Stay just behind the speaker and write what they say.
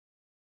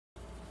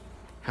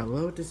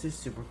Hello, this is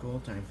Super Cool.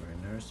 Time for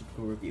another Super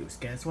Cool Reviews.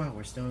 Guess what?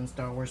 We're still in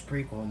Star Wars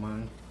prequel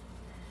month.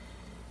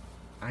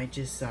 I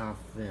just saw a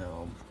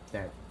film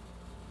that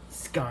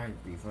scarred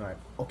me for like,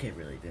 okay, it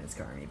really didn't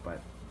scar me,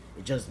 but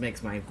it just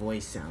makes my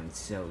voice sound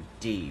so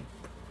deep.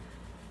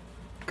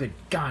 Good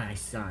God, I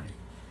saw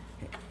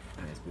it.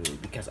 That's really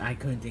because I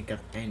couldn't think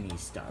of any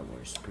Star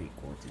Wars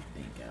prequel to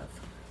think of.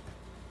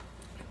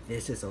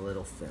 This is a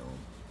little film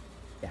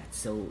that's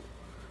so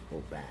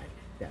bad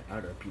that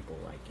other people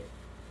like it.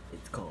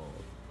 It's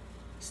called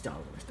Star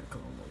Wars: The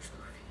Clone Wars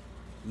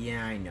movie.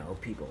 Yeah, I know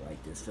people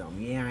like this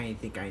film. Yeah, I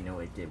think I know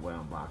it did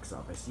well in box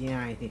office.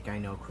 Yeah, I think I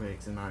know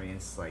critics and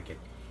audiences like it.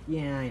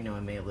 Yeah, I know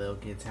it made little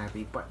kids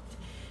happy, but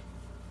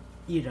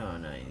you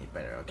don't know any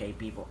better, okay,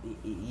 people?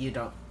 You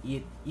don't.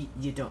 You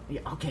don't.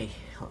 Okay,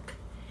 look.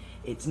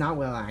 It's not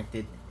well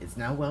acted. It's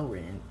not well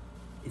written.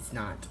 It's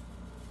not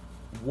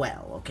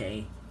well,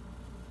 okay?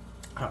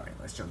 Alright,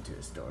 let's jump to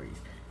the stories.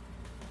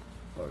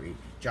 Story.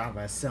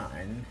 Jabba's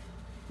son.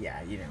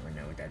 Yeah, you never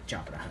know that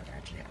Jabba the Hutt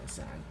actually had a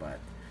son, but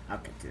I'll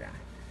get to that.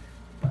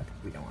 But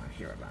we don't want to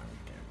hear about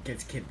him.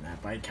 Gets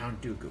kidnapped by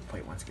Count Dooku,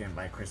 played once again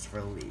by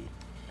Christopher Lee.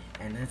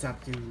 And it's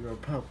up to the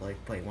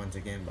Republic, played once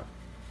again by,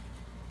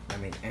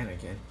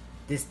 Anakin.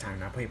 This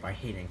time not played by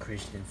Hayden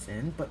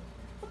Christensen, but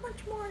a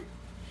much more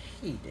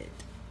hated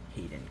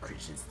Hayden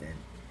Christensen.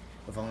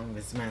 With along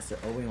with his master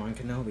Obi-Wan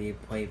Kenobi,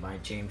 played by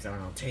James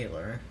Arnold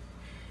Taylor.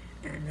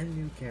 And a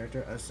new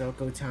character,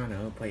 Ahsoka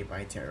Tano, played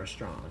by Tara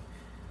Strong.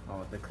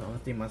 All of the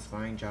clones, they must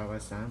find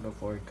Jabba's son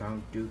before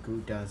Count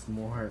Dooku does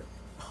more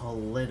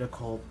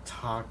political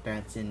talk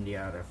that's in the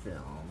other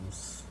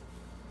films.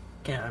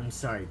 Okay, I'm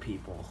sorry,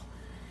 people.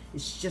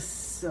 It's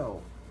just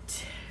so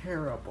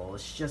terrible.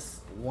 It's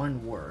just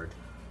one word.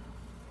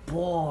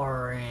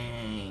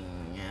 Boring.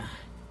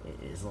 It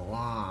is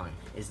long.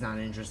 It's not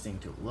interesting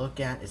to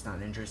look at. It's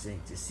not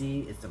interesting to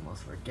see. It's the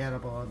most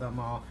forgettable of them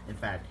all. In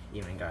fact,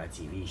 even got a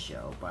TV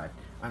show, but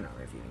I'm not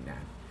reviewing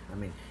that.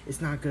 It's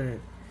not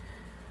good.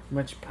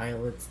 Much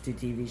pilots to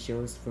TV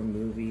shows for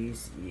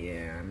movies.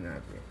 Yeah, I'm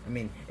not.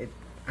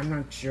 I'm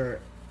not sure.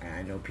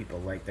 I know people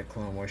like the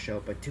Clone Wars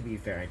show, but to be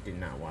fair, I did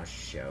not watch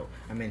the show.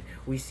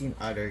 We've seen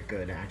other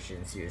good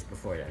action series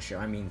before that show.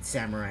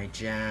 Samurai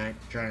Jack,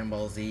 Dragon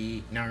Ball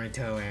Z,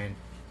 Naruto, and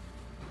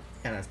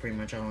yeah, that's pretty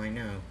much all I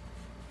know.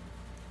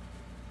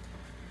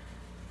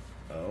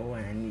 Oh,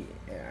 and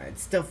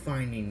it's still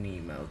Finding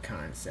Nemo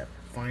concept.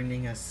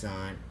 Finding a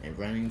son and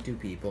running to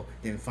people,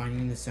 then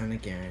finding the son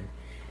again,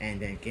 and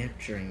then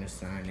capturing the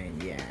son,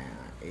 and yeah,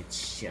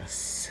 it's just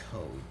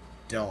so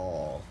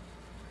dull.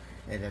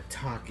 And the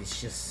talk is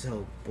just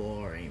so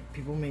boring.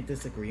 People may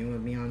disagree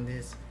with me on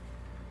this.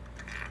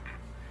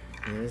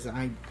 Because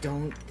I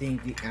don't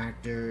think the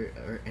actor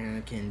or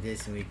Anakin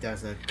this movie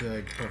does a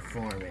good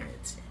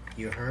performance.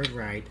 You heard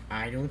right.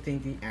 I don't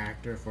think the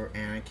actor for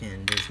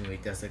Anakin this movie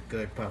does a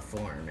good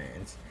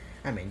performance.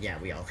 Yeah,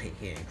 we all hate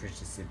Hayden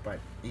Christensen, but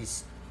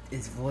his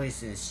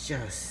voice is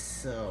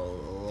just so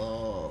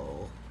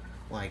low,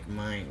 like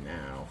mine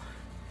now.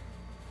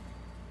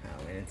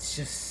 It's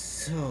just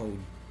so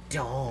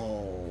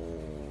dull.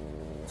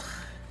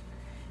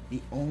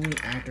 The only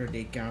actor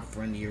they got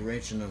from the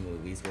original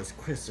movies was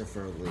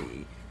Christopher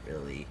Lee.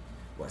 Really,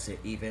 was it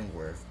even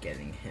worth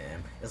getting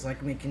him? It's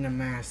like making a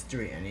Mask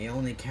 3 and the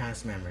only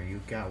cast member you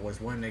got was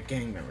one of the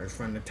gang members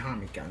from the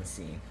Tommy Gun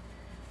scene.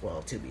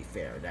 Well, to be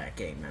fair, that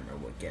gang member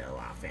would get a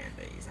lot of fan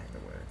base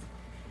afterwards.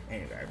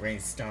 Anyway, I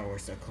rated Star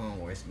Wars: The Clone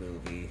Wars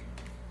movie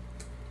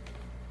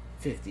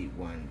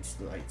 51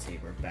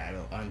 lightsaber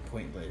battle on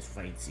pointless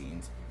fight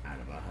scenes out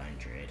of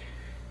 100.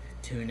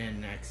 Tune in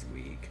next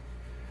week.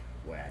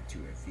 We'll have to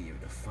review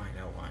the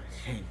final one.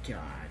 Thank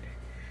God.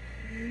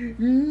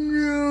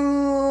 No!